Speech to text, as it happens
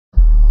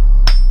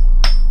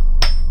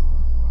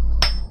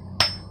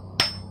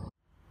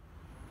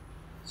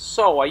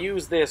So I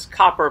use this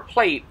copper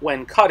plate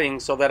when cutting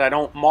so that I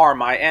don't mar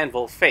my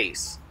anvil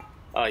face.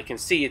 You can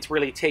see it's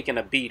really taken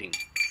a beating.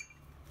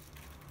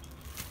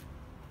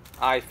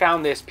 I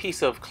found this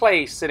piece of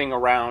clay sitting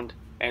around,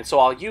 and so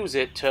I'll use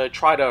it to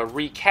try to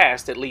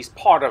recast at least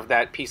part of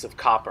that piece of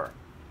copper.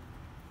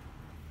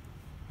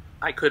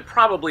 I could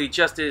probably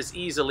just as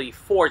easily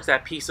forge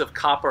that piece of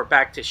copper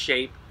back to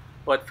shape,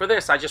 but for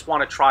this I just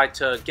want to try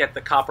to get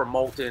the copper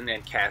molten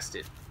and cast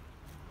it.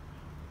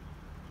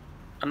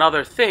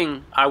 Another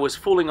thing, I was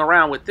fooling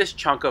around with this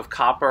chunk of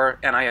copper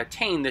and I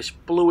attained this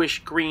bluish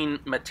green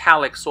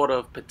metallic sort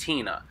of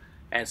patina,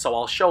 and so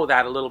I'll show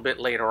that a little bit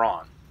later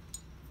on.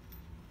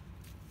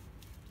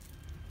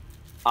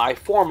 I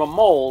form a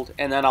mold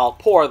and then I'll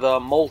pour the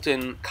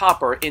molten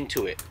copper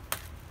into it.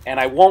 And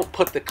I won't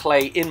put the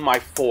clay in my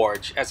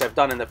forge, as I've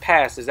done in the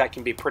past, as that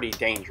can be pretty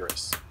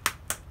dangerous.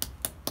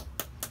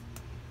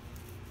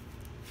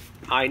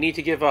 I need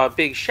to give a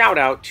big shout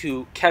out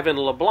to Kevin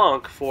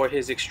LeBlanc for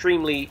his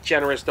extremely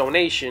generous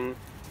donation,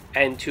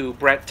 and to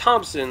Brett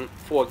Thompson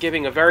for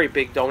giving a very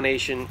big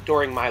donation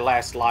during my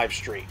last live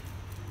stream.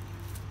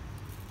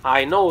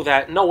 I know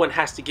that no one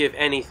has to give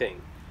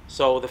anything,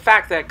 so the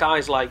fact that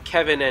guys like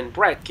Kevin and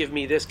Brett give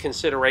me this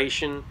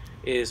consideration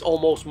is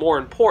almost more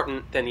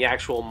important than the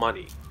actual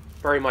money.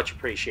 Very much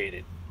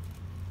appreciated.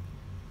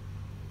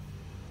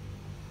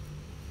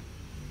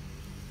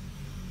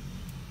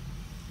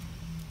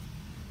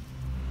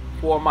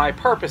 For my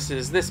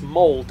purposes, this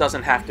mold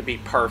doesn't have to be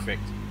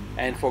perfect.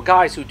 And for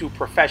guys who do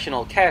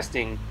professional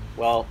casting,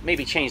 well,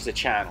 maybe change the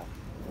channel.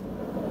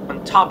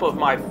 On top of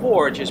my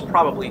forge is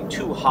probably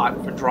too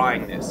hot for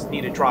drying this.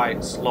 Need to dry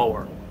it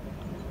slower.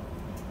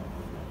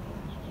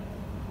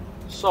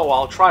 So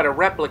I'll try to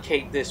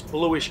replicate this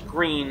bluish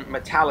green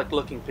metallic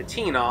looking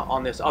patina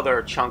on this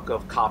other chunk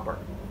of copper.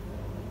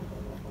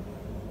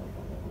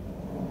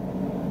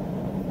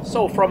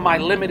 So from my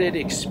limited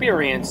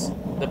experience,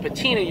 the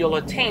patina you'll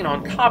attain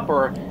on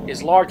copper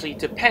is largely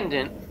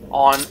dependent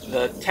on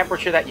the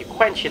temperature that you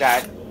quench it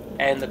at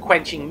and the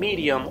quenching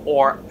medium,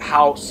 or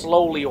how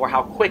slowly or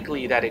how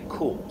quickly that it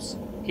cools.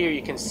 Here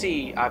you can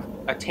see I've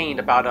attained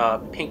about a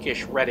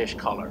pinkish reddish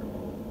color.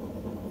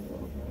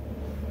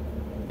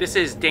 This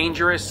is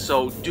dangerous,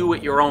 so do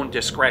at your own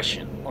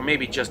discretion, or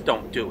maybe just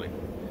don't do it.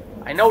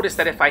 I noticed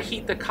that if I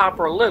heat the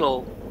copper a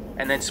little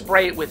and then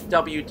spray it with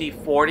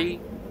WD-40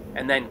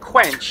 and then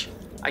quench,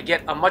 I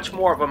get a much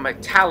more of a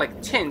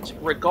metallic tint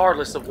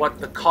regardless of what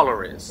the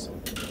color is.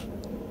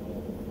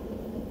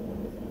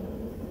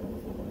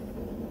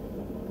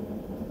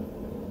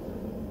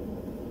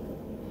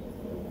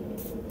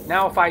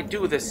 Now if I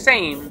do the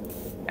same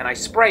and I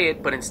spray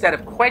it, but instead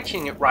of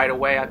quenching it right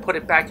away, I put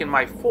it back in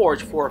my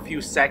forge for a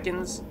few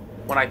seconds.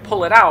 When I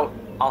pull it out,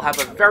 I'll have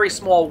a very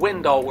small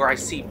window where I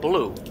see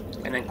blue,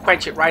 and then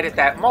quench it right at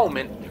that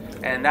moment,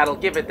 and that'll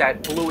give it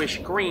that bluish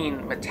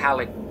green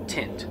metallic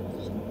tint.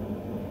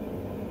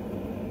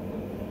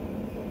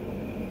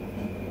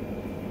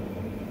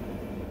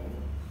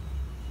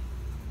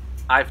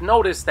 I've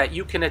noticed that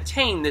you can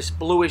attain this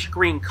bluish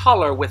green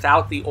color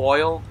without the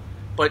oil,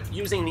 but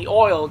using the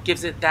oil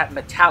gives it that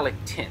metallic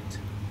tint.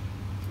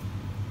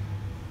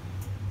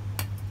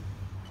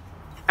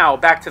 Now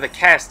back to the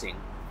casting.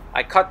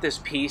 I cut this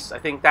piece. I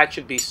think that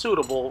should be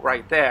suitable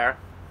right there.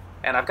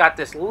 And I've got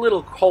this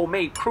little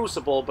homemade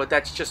crucible, but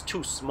that's just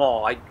too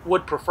small. I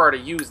would prefer to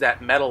use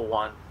that metal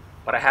one,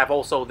 but I have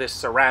also this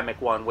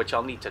ceramic one, which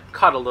I'll need to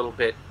cut a little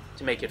bit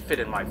to make it fit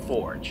in my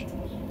forge.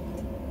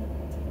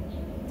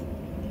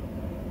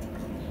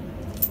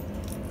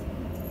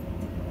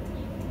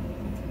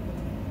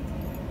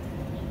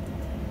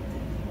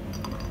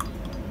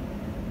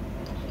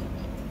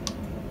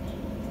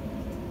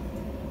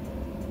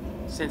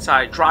 Since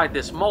I dried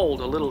this mold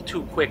a little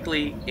too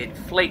quickly, it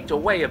flaked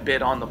away a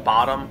bit on the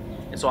bottom,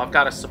 and so I've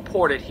got to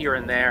support it here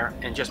and there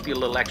and just be a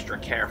little extra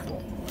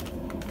careful.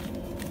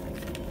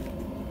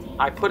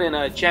 I put in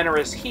a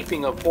generous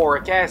heaping of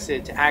boric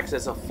acid to act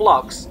as a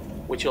flux,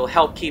 which will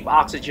help keep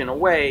oxygen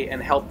away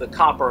and help the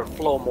copper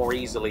flow more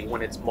easily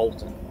when it's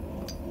molten.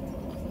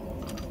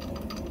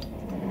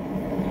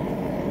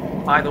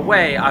 By the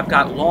way, I've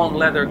got long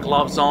leather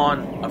gloves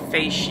on, a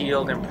face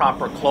shield, and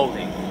proper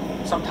clothing.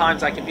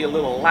 Sometimes I can be a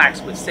little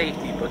lax with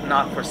safety, but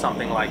not for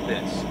something like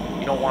this.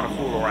 You don't want to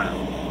fool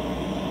around.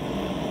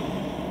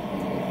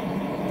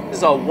 This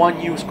is a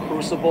one-use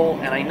crucible,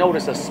 and I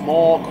notice a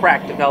small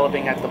crack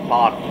developing at the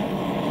bottom.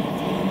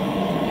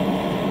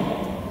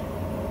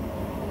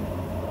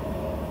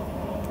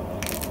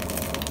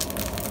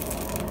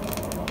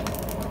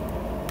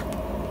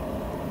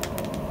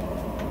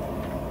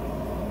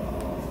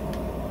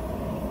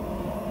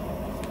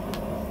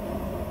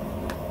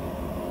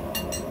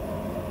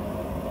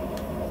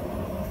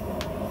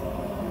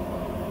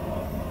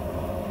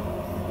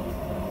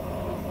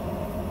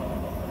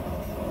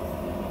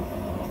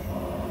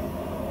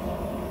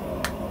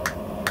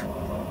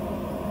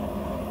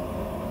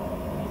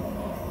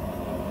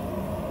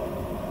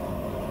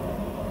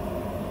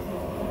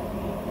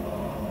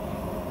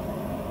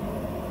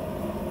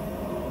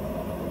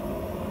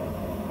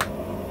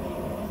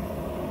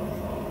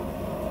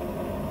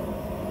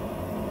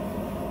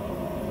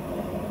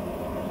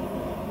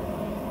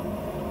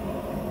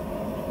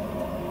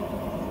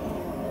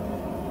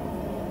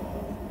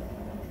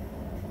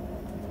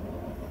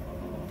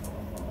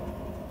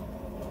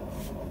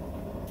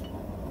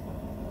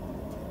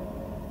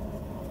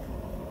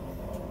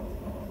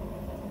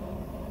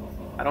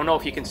 I don't know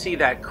if you can see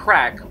that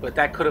crack, but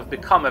that could have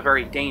become a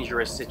very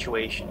dangerous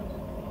situation.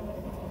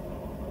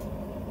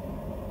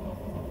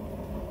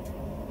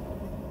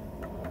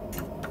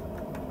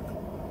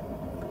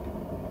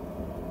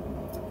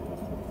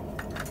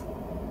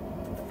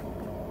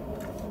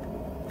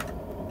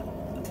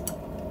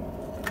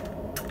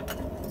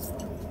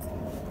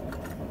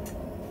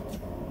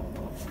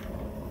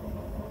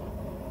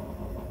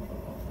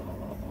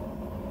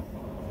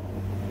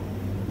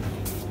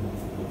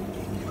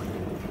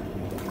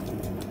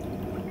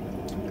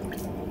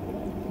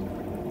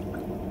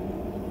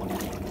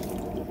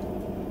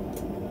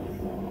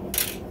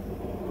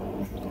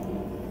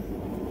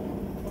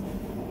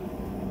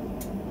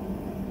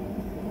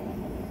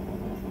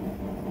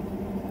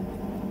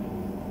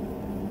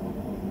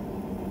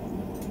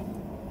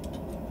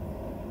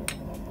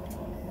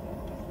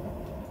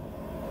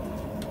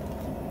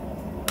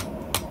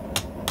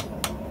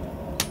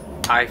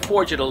 I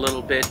forge it a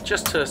little bit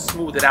just to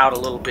smooth it out a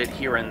little bit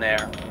here and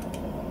there.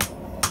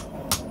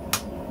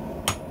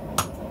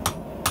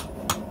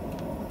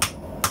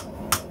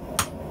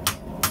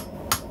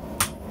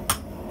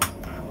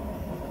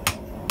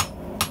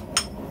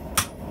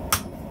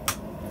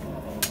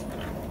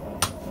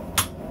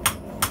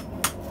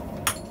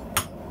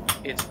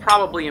 It's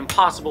probably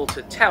impossible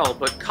to tell,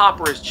 but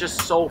copper is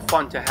just so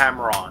fun to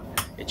hammer on.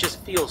 It just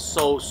feels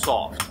so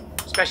soft,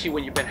 especially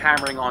when you've been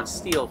hammering on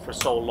steel for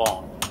so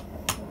long.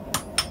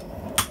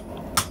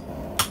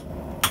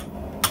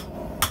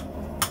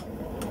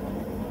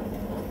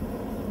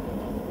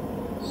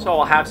 So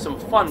I'll have some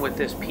fun with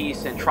this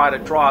piece and try to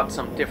draw out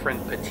some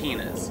different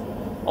patinas.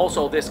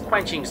 Also, this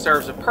quenching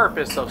serves a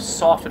purpose of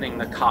softening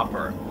the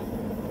copper.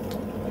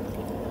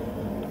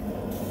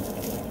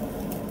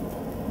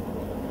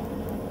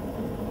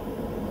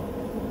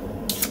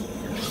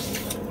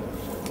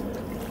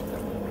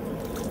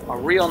 A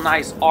real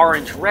nice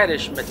orange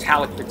reddish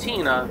metallic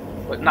patina,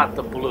 but not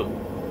the blue.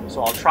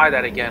 So I'll try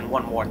that again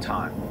one more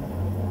time.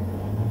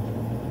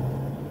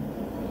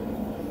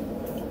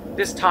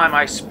 This time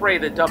I spray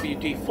the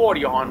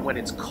WD-40 on when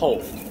it's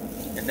cold,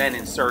 and then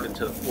insert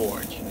into the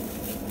forge.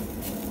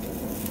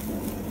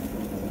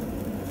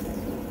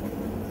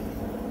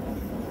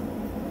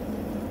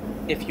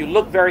 If you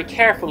look very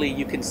carefully,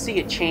 you can see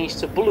it change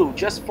to blue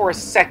just for a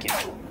second.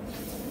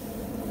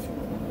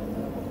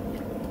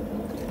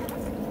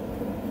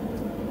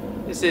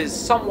 This is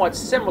somewhat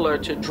similar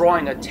to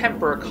drawing a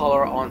temper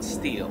color on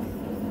steel.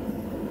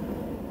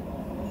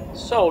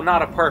 So,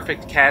 not a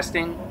perfect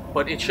casting,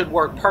 but it should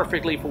work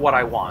perfectly for what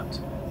I want.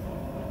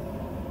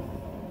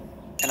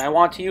 And I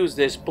want to use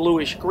this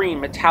bluish-green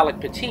metallic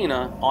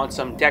patina on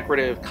some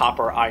decorative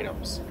copper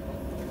items.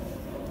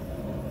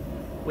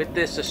 With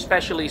this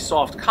especially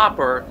soft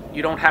copper,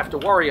 you don't have to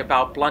worry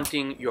about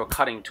blunting your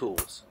cutting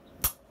tools.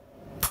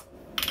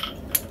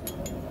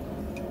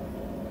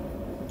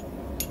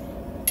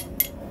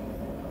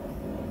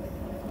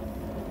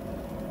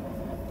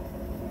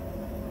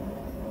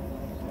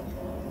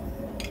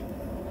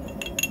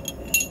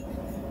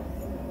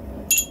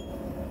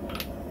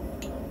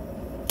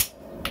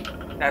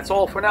 That's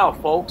all for now,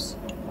 folks.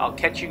 I'll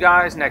catch you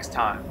guys next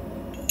time.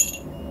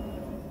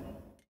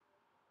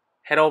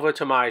 Head over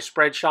to my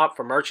spread shop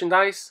for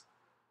merchandise.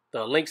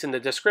 The link's in the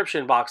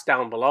description box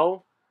down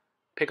below.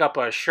 Pick up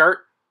a shirt,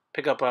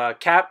 pick up a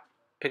cap,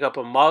 pick up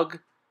a mug,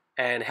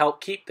 and help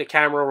keep the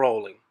camera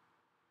rolling.